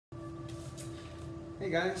Hey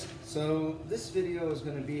guys, so this video is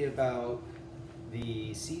going to be about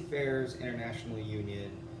the Seafarers International Union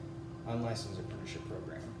Unlicensed Apprenticeship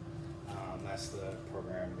Program. That's the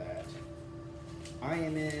program that I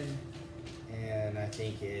am in, and I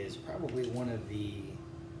think is probably one of the,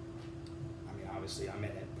 obviously I'm in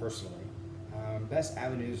it personally, best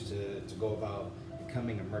avenues to go about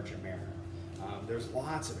becoming a merchant mariner. There's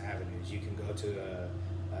lots of avenues. You can go to a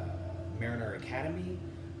Mariner Academy.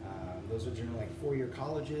 Those are generally like 4-year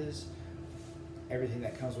colleges. Everything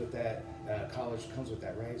that comes with that, college comes with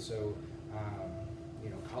that, right? So,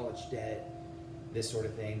 college debt, this sort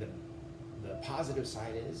of thing. The positive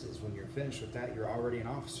side is when you're finished with that, you're already an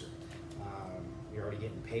officer. You're already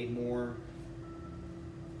getting paid more,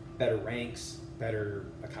 better ranks, better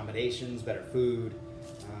accommodations, better food.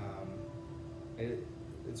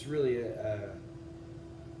 It's really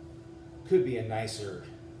could be a nicer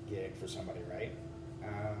gig for somebody, right?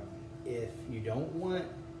 If you don't want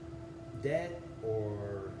debt,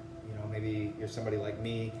 or maybe you're somebody like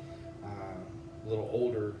me, a little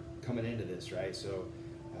older coming into this, right? So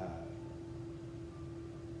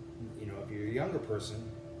if you're a younger person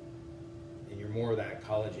and you're more of that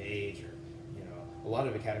college age, or a lot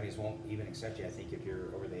of academies won't even accept you, I think, if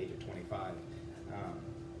you're over the age of 25.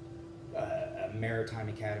 A maritime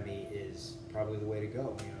academy is probably the way to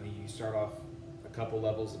go. You start off a couple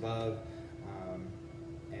levels above,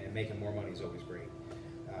 and making more money is always great.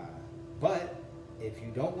 But if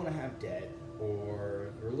you don't want to have debt,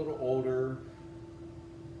 or you're a little older,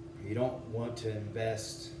 you don't want to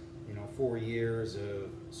invest 4 years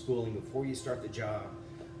of schooling before you start the job,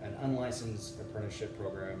 an unlicensed apprenticeship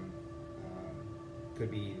program could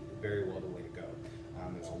be very well the way to go.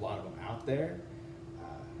 There's a lot of them out there.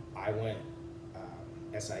 I went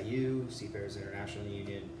SIU, Seafarers International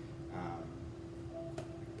Union.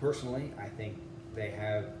 Personally, I think they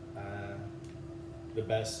have the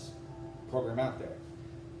best program out there.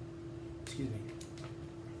 Excuse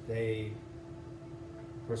me.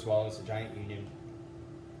 First of all, it's a giant union.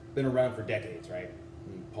 Been around for decades, right?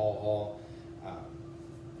 Paul Hall,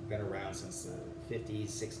 been around since the 50s,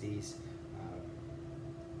 60s.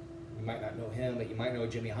 You might not know him, but you might know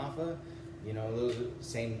Jimmy Hoffa. Those are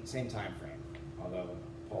same time frame. Although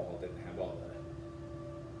Paul Hall didn't have all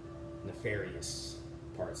the nefarious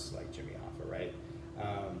parts like Jimmy Hoffa, right?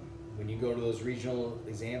 When you go to those regional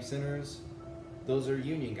exam centers, those are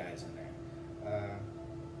union guys in there.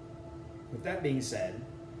 With that being said,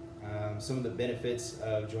 some of the benefits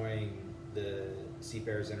of joining the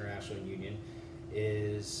Seafarers International Union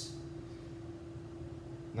is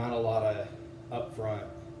not a lot of upfront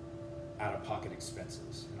out-of-pocket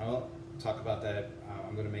expenses. And I'll talk about that.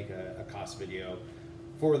 I'm going to make a cost video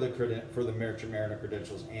for the Merchant Mariner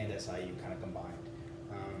credentials and SIU kind of combined.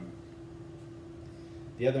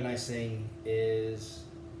 The other nice thing is,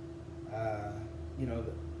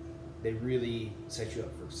 they really set you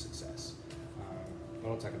up for success. But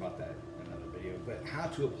I'll talk about that in another video. But how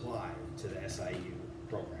to apply to the SIU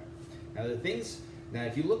program. Now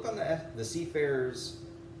if you look on the Seafarers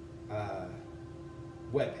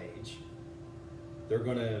webpage, they're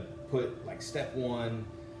going to put like step 1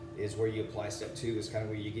 is where you apply, step 2 is kind of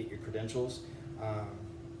where you get your credentials.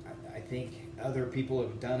 I think other people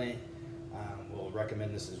have done it, will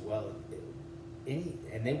recommend this as well.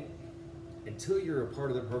 Until you're a part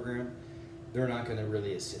of the program, they're not going to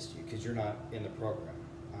really assist you because you're not in the program.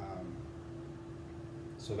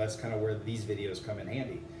 So that's kind of where these videos come in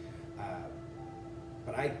handy.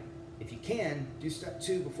 But if you can, do step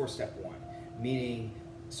 2 before step 1. Meaning,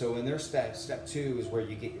 so in their step 2 is where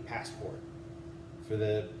you get your passport. For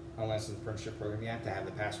the unlicensed apprenticeship program, you have to have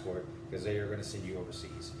the passport because they are going to send you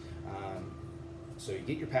overseas. So you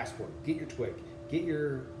get your passport, get your TWIC, get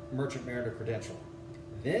your merchant mariner credential,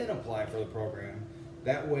 then apply for the program.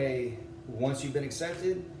 That way, once you've been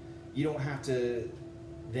accepted, you don't have to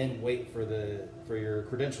then wait for your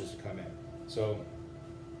credentials to come in. So,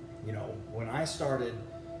 when I started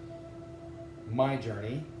my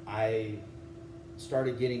journey, I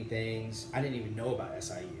started getting things I didn't even know about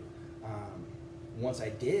SIU. Once I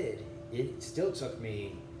did, it still took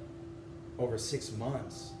me over 6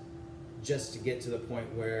 months just to get to the point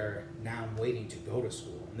where now I'm waiting to go to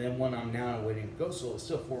school. And then when I'm now waiting to go to school, it's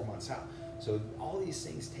still 4 months out. So all these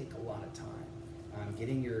things take a lot of time.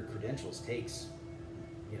 Getting your credentials takes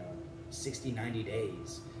 60, 90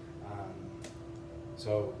 days.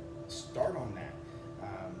 So start on that.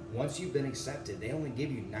 Once you've been accepted, they only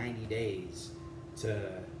give you 90 days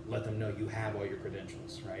to let them know you have all your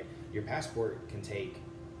credentials, right? Your passport can take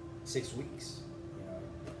 6 weeks,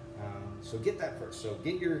 so get that first. So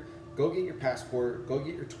go get your passport, go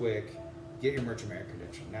get your TWIC, get your merchant mariner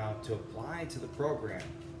credential. Now, to apply to the program,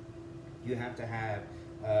 you have to have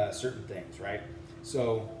certain things, right?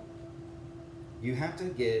 So you have to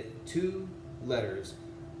get 2 letters.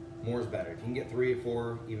 More is better. If you can get 3 or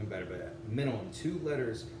 4, even better. But minimum 2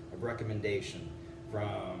 letters of recommendation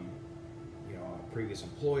from, you know, a previous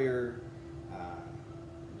employer,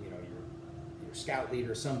 you know, your scout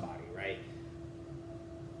leader, somebody, right?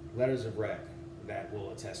 Letters of rec that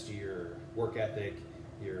will attest to your work ethic,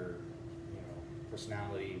 your, you know,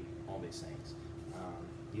 personality, all these things.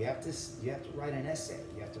 You have to write an essay.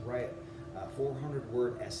 You have to write a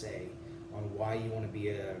 400-word essay on why you want to be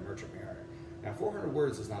a merchant mariner. Now, 400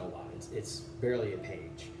 words is not a lot. It's barely a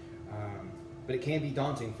page, but it can be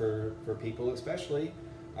daunting for people, especially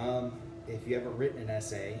if you haven't written an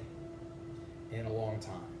essay in a long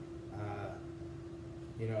time.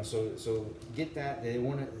 You know, so get that.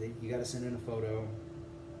 You got to send in a photo.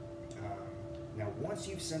 Now, once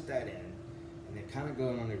you've sent that in, and they've kind of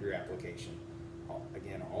gone under your application,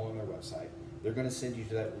 again, all on their website, they're going to send you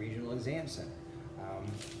to that regional exam center.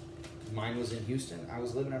 Mine was in Houston. I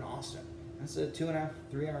was living in Austin. That's a 2.5,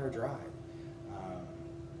 3-hour drive.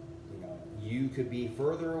 You know, you could be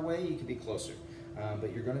further away, you could be closer,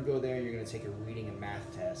 but you're going to go there and you're going to take a reading and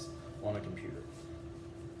math test on a computer.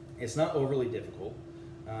 It's not overly difficult.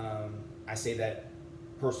 I say that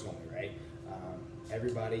personally, right?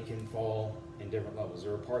 Everybody can fall in different levels.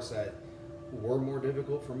 There were parts that were more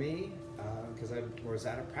difficult for me because I was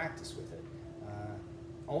out of practice with it.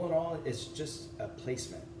 All in all, it's just a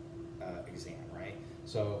placement exam, right?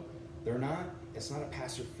 So it's not a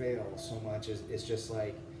pass or fail so much as it's just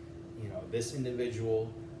like, you know, this individual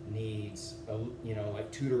needs you know, like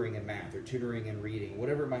tutoring in math or tutoring in reading,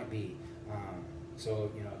 whatever it might be.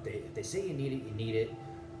 So, you know, if they say you need it,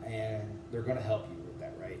 and they're going to help you with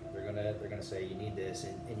that, right? They're gonna say you need this,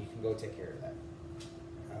 and you can go take care of that.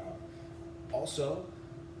 Also,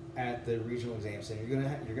 at the regional exam center, you're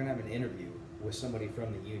gonna have an interview with somebody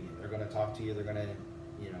from the union. They're gonna talk to you. They're gonna,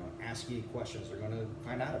 you know, ask you questions. They're gonna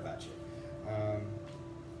find out about you.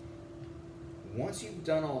 Once you've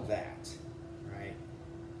done all that, right?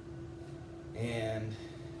 And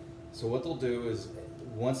so what they'll do is,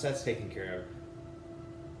 once that's taken care of,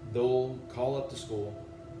 they'll call up the school,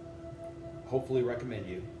 hopefully recommend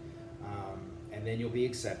you, and then you'll be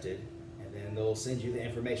accepted, and then they'll send you the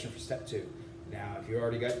information for step 2. Now, if you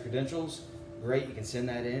already got your credentials, great, you can send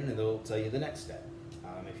that in and they'll tell you the next step.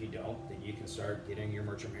 If you don't, then you can start getting your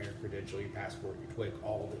merchant mariner credential, your passport, your TWIC,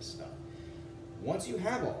 all this stuff. Once you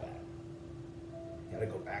have all that, you gotta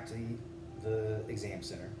go back to the exam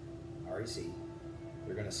center, REC.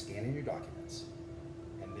 They're gonna scan in your documents,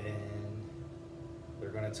 and then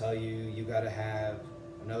they're gonna tell you gotta have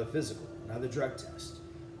another physical, another drug test.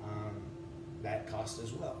 That costs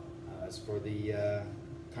as well. It's for the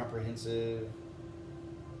comprehensive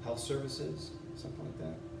health services, something like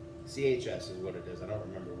that. CHS is what it is. I don't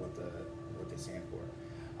remember what they stand for.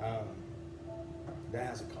 That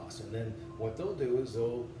has a cost. And then what they'll do is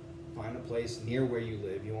they'll find a place near where you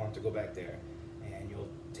live. You won't have to go back there, and you'll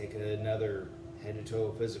take another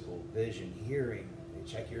head-to-toe physical, vision, hearing. They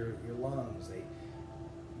check your lungs. They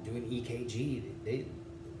do an EKG. They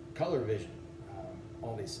color vision.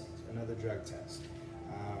 All these things. Another drug test.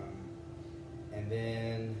 And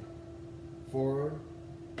then for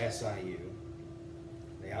SIU,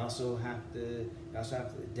 they also have the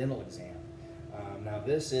dental exam. Now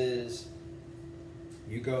this is,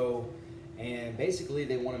 you go, and basically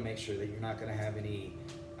they want to make sure that you're not going to have any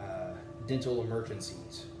dental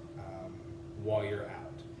emergencies while you're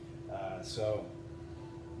out. So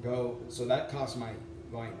that cost might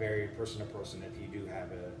vary person to person if you do have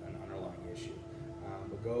an underlying issue.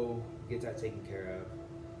 But go get that taken care of.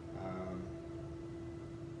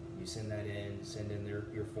 You send that in, send in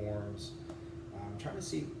your forms. I'm trying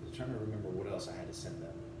to remember what else I had to send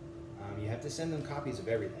them. You have to send them copies of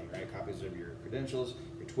everything, right? Copies of your credentials,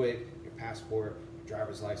 your TWIC, your passport, your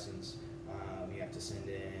driver's license. You have to send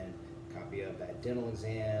in a copy of that dental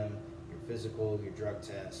exam, your physical, your drug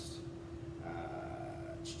test.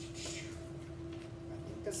 I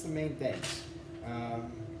think that's the main things.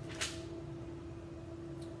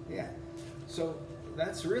 Yeah, so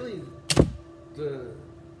that's really the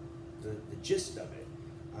gist of it.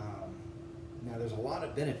 Now there's a lot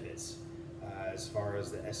of benefits as far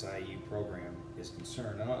as the SIU program is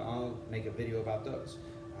concerned, and I'll make a video about those.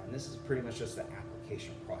 And this is pretty much just the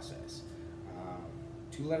application process.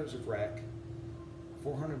 2 letters of rec,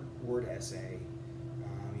 400-word essay.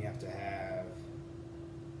 You have to have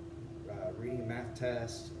reading and math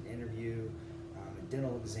test, an interview, a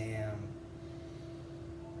dental exam,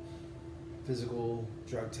 physical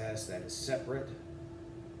drug test that is separate,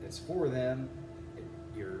 it's for them.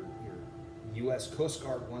 Your U.S. Coast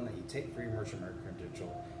Guard one that you take for your merchant marine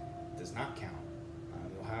credential does not count.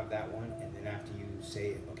 You'll have that one, and then after you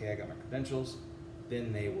say, okay, I got my credentials,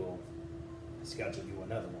 then they will schedule you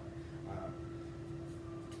another one.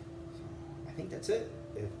 So I think that's it.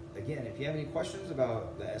 If you have any questions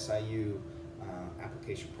about the SIU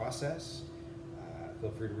application process,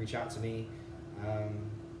 feel free to reach out to me.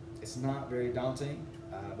 It's not very daunting,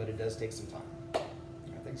 but it does take some time.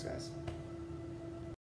 Thanks, guys.